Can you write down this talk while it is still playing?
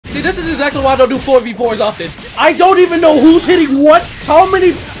See, this is exactly why I don't do 4v4s often. I don't even know who's hitting what, how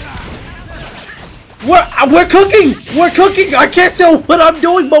many... We're cooking! We're cooking! I can't tell what I'm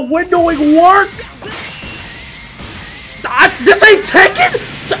doing, but we're doing work! This ain't Tekken!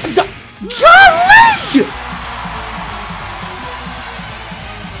 Golly!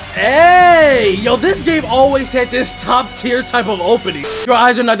 Hey! Yo, this game always had this top tier type of opening. Your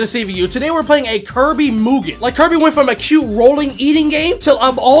eyes are not deceiving you. Today we're playing a Kirby MUGEN. Like, Kirby went from a cute rolling eating game to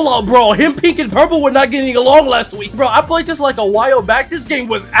I'm all out, bro. Him, pink, and purple were not getting along last week. Bro, I played this like a while back. This game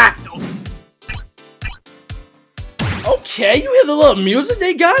was active. Okay, you hear the little music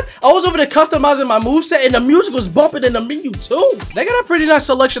they got? I was over there customizing my moveset and the music was bumping in the menu too. They got a pretty nice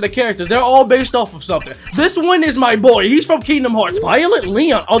selection of characters. They're all based off of something. This one is my boy. He's from Kingdom Hearts. Violet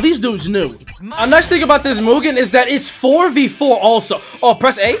Leon. Oh, these dudes new. A nice thing about this MUGEN is that it's 4v4 also. Oh,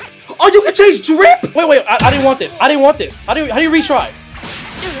 press A. Oh, you can change drip? Wait, I didn't want this. I didn't want this. How do you retry?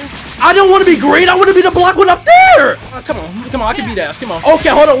 I don't want to be green. I want to be the black one up there. Oh, come on, I can beat ass. Come on. Okay,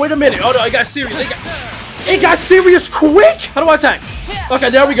 hold on, wait a minute. Hold on, I got serious. It got serious quick! How do I attack?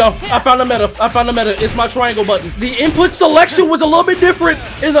 Okay, there we go. I found the meta. It's my triangle button. The input selection was a little bit different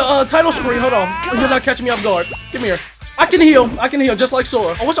in the title screen. Hold on. You're not catching me off guard. Come here. I can heal, just like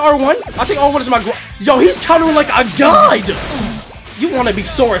Sora. Oh, what's R1? I think R1 is my... Yo, he's countering like a guide! You want to be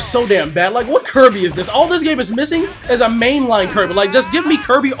Sora so damn bad. Like, what Kirby is this? All this game is missing is a mainline Kirby. Like, just give me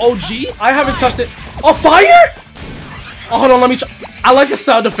Kirby OG. I haven't touched it. Oh, fire? Oh, hold on, let me try. I like the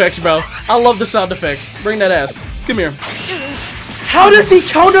sound effects, bro. I love the sound effects. Bring that ass. Come here. How does he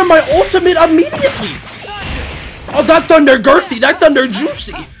counter my ultimate immediately? Oh, that thunder Gertzy. That thunder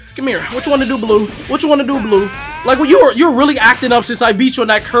juicy. Come here. What you want to do, Blue? What you want to do, Blue? Like, well, you're really acting up since I beat you in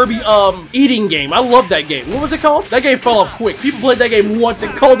that Kirby eating game. I love that game. What was it called? That game fell off quick. People played that game once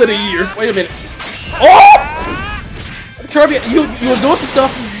and called it a year. Wait a minute. Oh! Kirby, you was doing some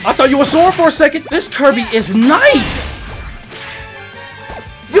stuff. I thought you were Sora for a second. This Kirby is nice.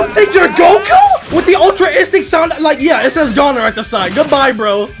 You think you're Goku? With the Ultra Instinct sound, like, yeah, it says Goner at the side. Goodbye,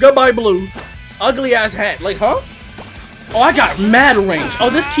 bro. Goodbye, Blue. Ugly ass hat. Like, huh? Oh, I got mad range. Oh,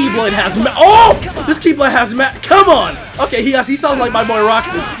 this Keyblade has this Keyblade has mad. Come on. Okay, he sounds like my boy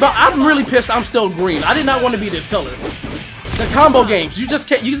Roxas. But I'm really pissed I'm still green. I did not want to be this color. The combo games, you just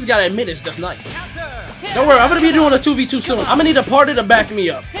gotta admit it's just nice. Don't worry, I'm gonna be doing a 2v2 soon. I'm gonna need a party to back me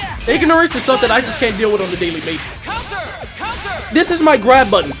up. Ignorance is something I just can't deal with on a daily basis. This is my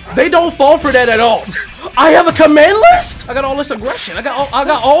grab button. They don't fall for that at all. I have a command list? I got all this aggression. I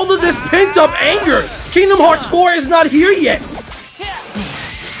got all of this pent up anger. Kingdom Hearts 4 is not here yet.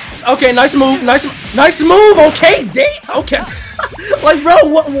 Okay, nice move. Nice move. Okay, okay. Like, bro,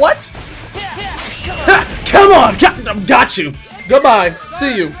 what? Come on. Got you. Goodbye.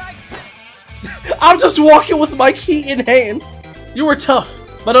 See you. I'm just walking with my key in hand. You were tough,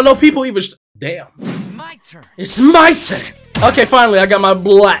 but I know people even. Damn. It's my turn. It's my turn. Okay, finally, I got my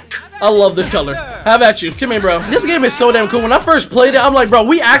black. I love this color. How about you? Come here, bro. This game is so damn cool. When I first played it, I'm like, bro,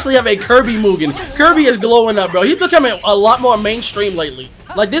 we actually have a Kirby MUGEN. Kirby is glowing up, bro. He's becoming a lot more mainstream lately.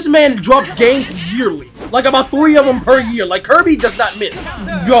 Like, this man drops games yearly. Like, about 3 of them per year. Like, Kirby does not miss.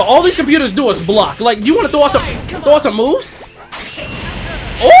 Bro, all these computers do is block. Like, you want to throw out some moves?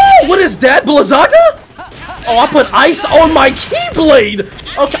 Oh, what is that? Blizzaga? Oh, I put ice on my Keyblade.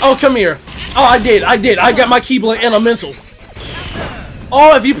 Okay, oh, come here. Oh, I did. I got my Keyblade elemental.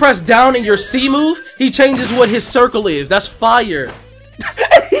 Oh, if you press down in your C move, he changes what his circle is. That's fire.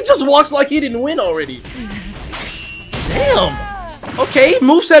 And he just walks like he didn't win already. Damn. Okay,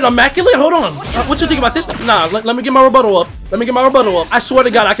 moveset immaculate. Hold on. What you think about this? Nah, let me get my rebuttal up. I swear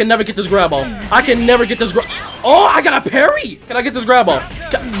to God, I can never get this grab off. Oh, I got a parry. Can I get this grab off?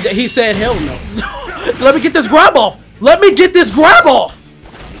 He said, hell no. Let me get this grab off.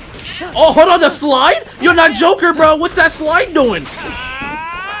 Oh, hold on, the slide? You're not Joker, bro. What's that slide doing?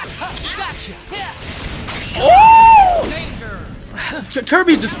 Oh!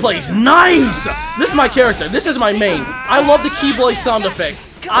 Kirby just plays nice. This is my character. This is my main. I love the Keyblade sound effects.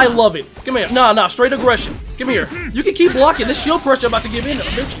 I love it. Come here. Nah, straight aggression. Come here. You can keep blocking. This shield pressure about to give in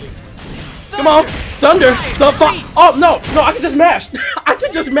eventually. Come on. Thunder. Oh, no, I can just mash.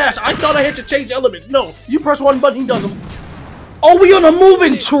 I thought I had to change elements. No, you press one button, he does them. Oh, we on a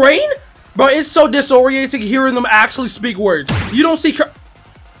moving train? Bro, it's so disorienting hearing them actually speak words. You don't see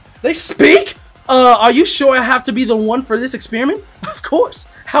They speak? Are you sure I have to be the one for this experiment? Of course.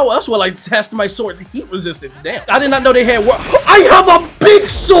 How else will I test my sword's heat resistance? Damn. I did not know they had I have a big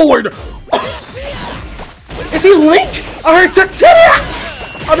sword! Is he Link? I heard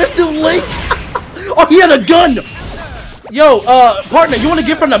Oh, this dude Link. Oh, he had a gun. Yo, partner, you want to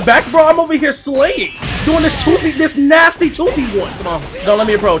get from the back, bro? I'm over here slaying. Doing this nasty 2v1. Come on. Don't let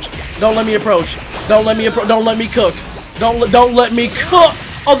me approach. Don't let me approach. Don't let me approach. Don't let me cook. Don't let me cook.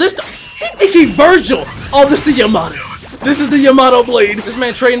 Oh, this, he think he Virgil. Oh, this the Yamato. This is the Yamato blade. This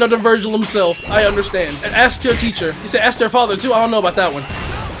man trained under Virgil himself. I understand. And ask your teacher. He said ask their father too. I don't know about that one.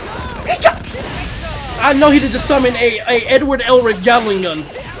 I know he did just summon a Edward Elric Gatling gun.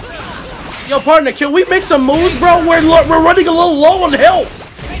 Yo, partner, can we make some moves, bro? We're running a little low on health.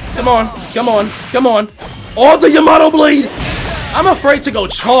 Come on, come on, come on. Oh, the Yamato blade. I'm afraid to go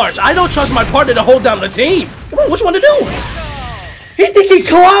charge. I don't trust my partner to hold down the team. Come on, which one to do? He think he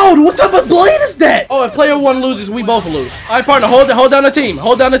Cloud. What type of blade is that? Oh, if player one loses, we both lose. All right, partner, hold down the team.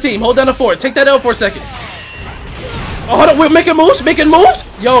 Hold down the team. Hold down the fort. Take that L for a second. Oh, hold on, we're making moves,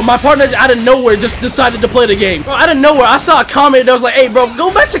 Yo, my partner out of nowhere just decided to play the game. Bro, out of nowhere, I saw a comment that was like, hey, bro,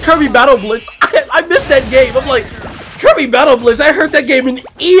 go back to Kirby Battle Blitz. I missed that game. I'm like, Kirby Battle Blitz, I heard that game in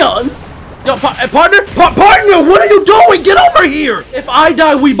eons. Yo, partner, what are you doing? Get over here. If I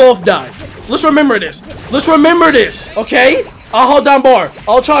die, we both die. Let's remember this. Let's remember this, okay? I'll hold down bar.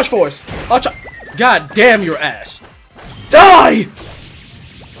 I'll charge force. God damn your ass. Die!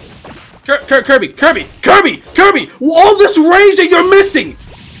 Kirby! All this range that you're missing!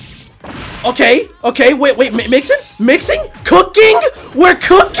 Okay, wait, mixing? Cooking? We're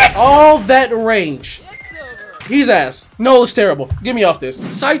cooking! All that range. He's ass. No, it's terrible. Get me off this.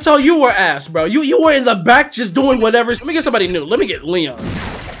 Saito, you were ass, bro. You were in the back just doing whatever. Let me get somebody new. Let me get Leon.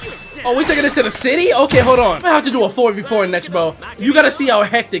 Oh, we taking this to the city? Okay, hold on. I'm gonna have to do a 4v4 next, bro. You gotta see how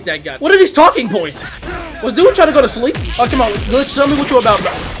hectic that got. What are these talking points? Was dude trying to go to sleep? Oh, come on. Let's show me what you're about,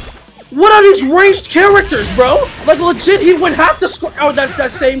 bro. What are these ranged characters, bro? Like, legit, he would have to score. Oh, that's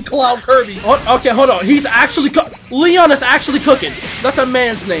that same Cloud Kirby. Oh, okay, hold on. He's actually Leon is actually cooking. That's a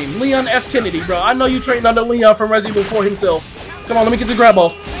man's name. Leon S. Kennedy, bro. I know you trained under Leon from Resident Evil 4 himself. Come on, let me get the grab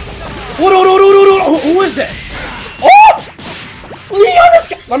off. Who is that? Oh! Leon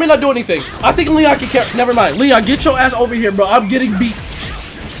is... Let me not do anything. I think Leon can carry... Never mind. Leon, get your ass over here, bro. I'm getting beat.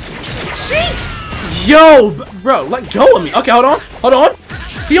 Jeez. Yo, bro, let go of me. Okay, hold on.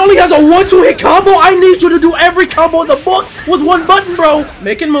 He only has a 1-2 hit combo. I need you to do every combo in the book with one button, bro.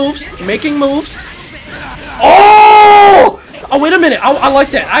 Making moves. Oh! Oh, wait a minute. I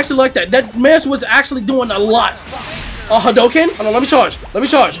like that. I actually like that. That man was actually doing a lot. Hadouken? Hold on, let me charge.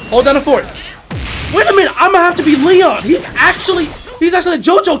 Hold down the fort. Wait a minute. I'm gonna have to be Leon. He's actually a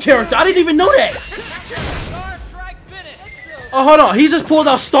JoJo character. I didn't even know that. Oh, hold on. He just pulled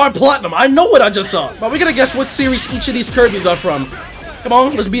out Star Platinum. I know what I just saw. But we're gonna guess what series each of these Kirbys are from. Come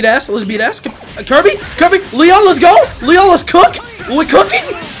on, let's beat ass. Kirby, Leon, let's go. Leon, let's cook. We're cooking.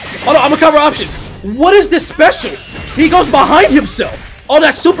 Hold on, I'm gonna cover options. What is this special? He goes behind himself. Oh,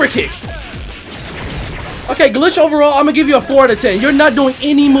 that's super kick. Okay, glitch overall, I'm gonna give you a 4 out of 10. You're not doing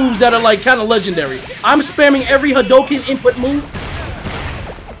any moves that are like kind of legendary. I'm spamming every Hadouken input move.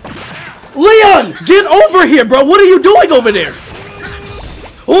 Leon, get over here, bro. What are you doing over there?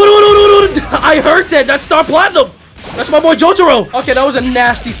 I heard that. That's Star Platinum. That's my boy Jotaro. Okay, that was a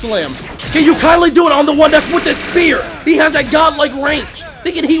nasty slam. Can you kindly do it on the one that's with the spear? He has that godlike range.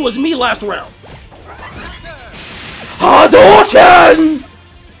 Thinking he was me last round. Hadouken!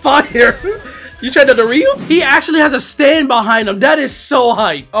 Fire! You tried to do Ryu? He actually has a stand behind him. That is so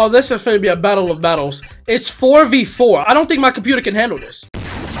hype. Oh, this is going to be a battle of battles. It's 4v4. I don't think my computer can handle this.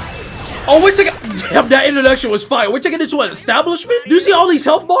 Oh, we're taking... Damn, that introduction was fire. We're taking this to an establishment? Do you see all these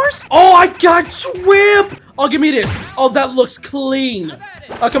health bars? Oh, I got Whip! Oh, give me this. Oh, that looks clean.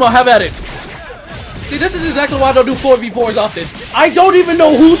 Oh, come on, have at it. See, this is exactly why I don't do 4v4s often. I don't even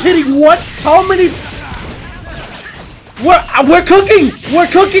know who's hitting what. How many... We're cooking! We're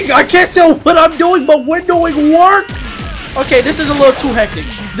cooking! I can't tell what I'm doing, but we're doing work! Okay, this is a little too hectic.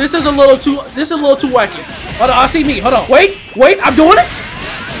 This is a little too wacky. Hold on, I see me. Hold on. Wait, I'm doing it!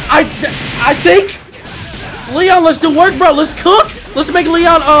 I think... Leon, let's do work, bro. Let's cook! Let's make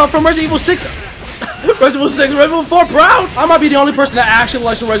Leon from Resident Evil 6... Resident Evil 4 proud! I might be the only person that actually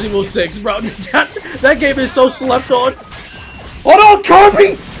likes Resident Evil 6, bro. That game is so slept on. Hold on,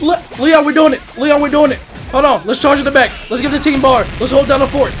 Kirby! Leon, we're doing it. Hold on, let's charge in the back. Let's give the team bar. Let's hold down the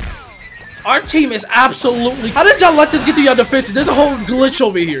fort. Our team is absolutely... How did y'all let this get through your defenses? There's a whole glitch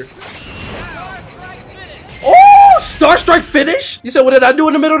over here. Oh, Star Strike finish? You said, what did I do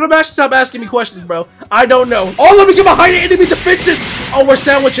in the middle of the match? Stop asking me questions, bro. I don't know. Oh, let me get behind the enemy defenses. Oh, we're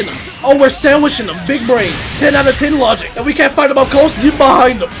sandwiching them. Big brain. 10 out of 10 logic. And we can't fight them up close. Get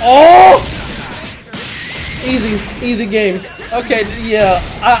behind them. Oh! Easy game. Okay, yeah.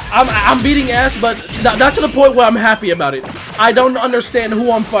 I'm beating ass, but not to the point where I'm happy about it. I don't understand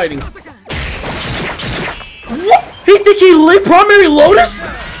who I'm fighting. What? He think he lit Primary Lotus?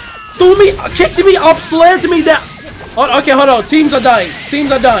 threw me, kicked me up, slammed me down. Oh, okay, hold on. Teams are dying.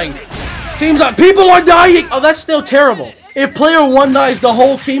 Teams are dying. People are dying. Oh, that's still terrible. If player 1 dies, the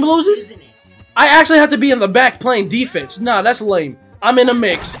whole team loses? I actually have to be in the back playing defense. Nah, that's lame. I'm in a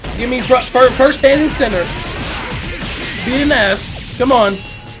mix. Give me first hand and center. Beat an ass. Come on.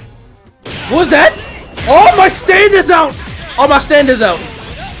 What was that? Oh, my stand is out. Oh, my stand is out.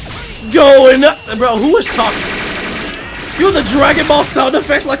 Going up. Bro, who is talking? You're the Dragon Ball sound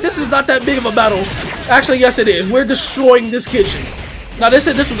effects. Like, this is not that big of a battle. Actually, yes, it is. We're destroying this kitchen. Now, this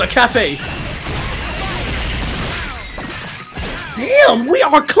was a cafe. Damn, we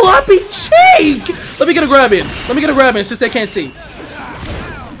are clapping cheek. Let me get a grab in. Since they can't see.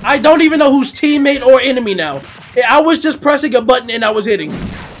 I don't even know who's teammate or enemy now. I was just pressing a button and I was hitting.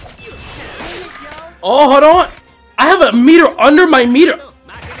 Oh, hold on. I have a meter under my meter.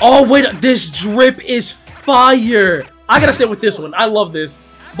 Oh, wait. This drip is fire. I gotta stay with this one. I love this.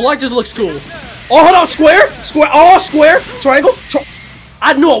 Black just looks cool. Oh, hold on. Square. Oh, square. Triangle.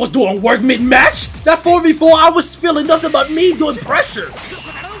 I knew I was doing work mid-match. That 4v4, I was feeling nothing but me doing pressure.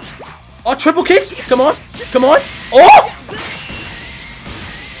 Oh, triple kicks. Come on. Oh!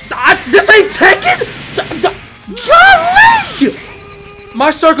 This ain't Tekken! Golly!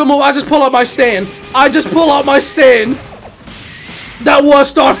 My circle move, I just pull out my stand. That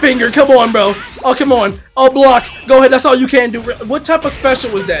was Starfinger. Come on, bro. Oh, come on. Oh, block. Go ahead. That's all you can do. What type of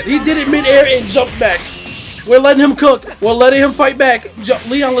special was that? He did it mid-air and jumped back. We're letting him cook. We're letting him fight back.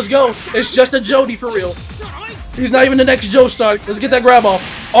 Leon, let's go. It's just a Jody for real. He's not even the next Joe star. Let's get that grab off.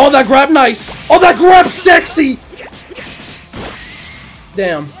 Oh, that grab nice. Oh, that grab sexy.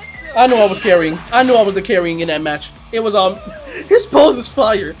 Damn. I knew I was carrying. I knew I was the carrying in that match. It was his pose is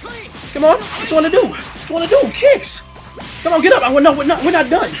fire. Come on. What you wanna do? Kicks. Come on, get up. We're not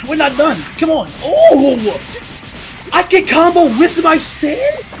done. We're not done. Come on. Oh, I can combo with my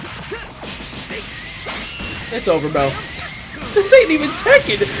stand. It's over, bro. This ain't even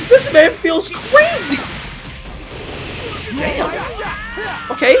Tekken. This man feels crazy.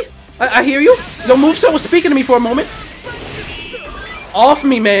 Damn. Okay, I hear you. Your moveset was speaking to me for a moment. Off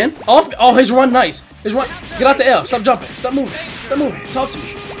me, man. Off me. Oh, his run nice. His run. Get out the L. Stop jumping. Stop moving. Talk to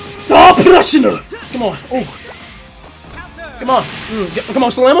me. Stop pushing her. Come on. Oh. Come on. Come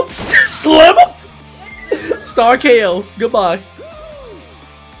on, slam him. Slam him. Star KO. Goodbye.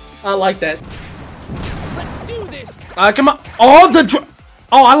 I like that. Come on.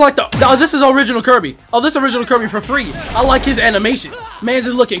 Oh, I like the. Oh, this is original Kirby. Oh, this is original Kirby for free. I like his animations. Man's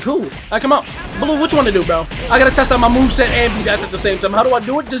is looking cool. Come on. Blue, what you want to do, bro? I gotta test out my moveset and beat that at the same time. How do I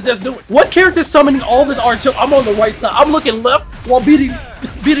do it? Just do it. What character is summoning all this artillery? I'm on the right side. I'm looking left while beating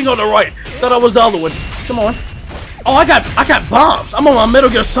on the right. Thought I was the other one. Come on. Oh, I got bombs. I'm on my Metal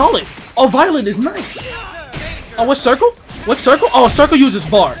Gear Solid. Oh, Violet is nice. Oh, what circle? Oh, circle uses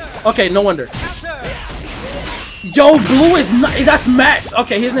bar. Okay, no wonder. Yo, Blue is not. That's Max.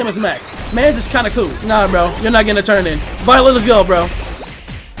 Okay, his name is Max. Man's is kind of cool. Nah, bro, you're not gonna turn in. Violet, let's go, bro.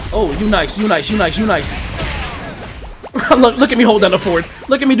 Oh, you nice. Look at me hold down the forward.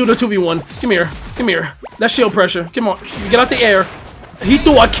 Look at me do the 2v1. Come here. That's shield pressure. Come on, get out the air. He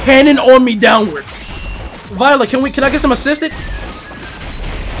threw a cannon on me downward. Violet, can I get some assisted?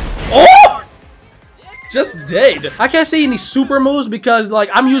 Oh! Just dead. I can't see any super moves because, like,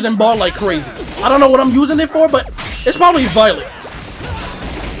 I'm using ball like crazy. I don't know what I'm using it for, but it's probably Violet.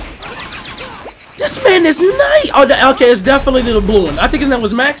 This man is nice. Oh, okay, it's definitely the blue one. I think his name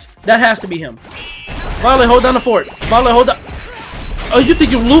was Max. That has to be him. Violet, hold down the fort. Violet, hold down. Oh, you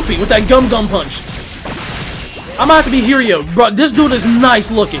think you're Luffy with that gum punch. I'm gonna have to be Hirio. Bro, this dude is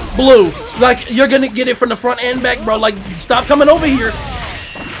nice looking. Blue. Like, you're gonna get it from the front and back, bro. Like, stop coming over here.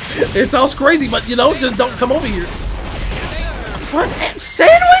 It sounds crazy, but you know, just don't come over here. Front end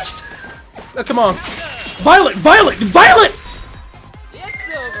sandwiched? Oh, come on. Violet!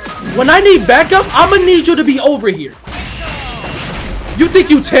 When I need backup, I'm gonna need you to be over here. You think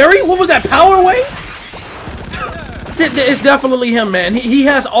you Terry? What was that, power wave? It's definitely him, man. He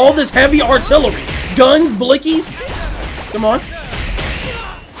has all this heavy artillery. Guns, blickies. Come on.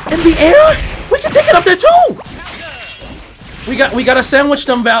 In the air? We can take it up there too! We gotta sandwich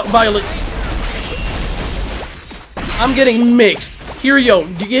them, Violet. I'm getting mixed. Hirio,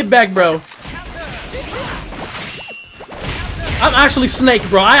 you get back, bro. I'm actually Snake,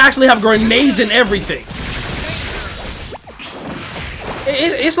 bro. I actually have grenades and everything.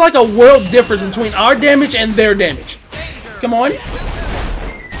 It's like a world difference between our damage and their damage. Come on.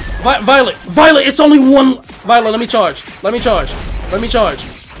 Violet, it's only one. Violet, let me charge.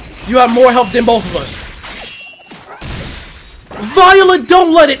 You have more health than both of us. Violet,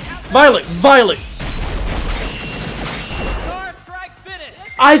 don't let it. Violet.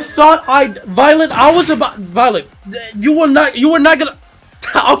 I thought Violet, Violet, you were not gonna,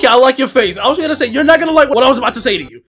 okay, I like your face. I was gonna say, you're not gonna like what I was about to say to you.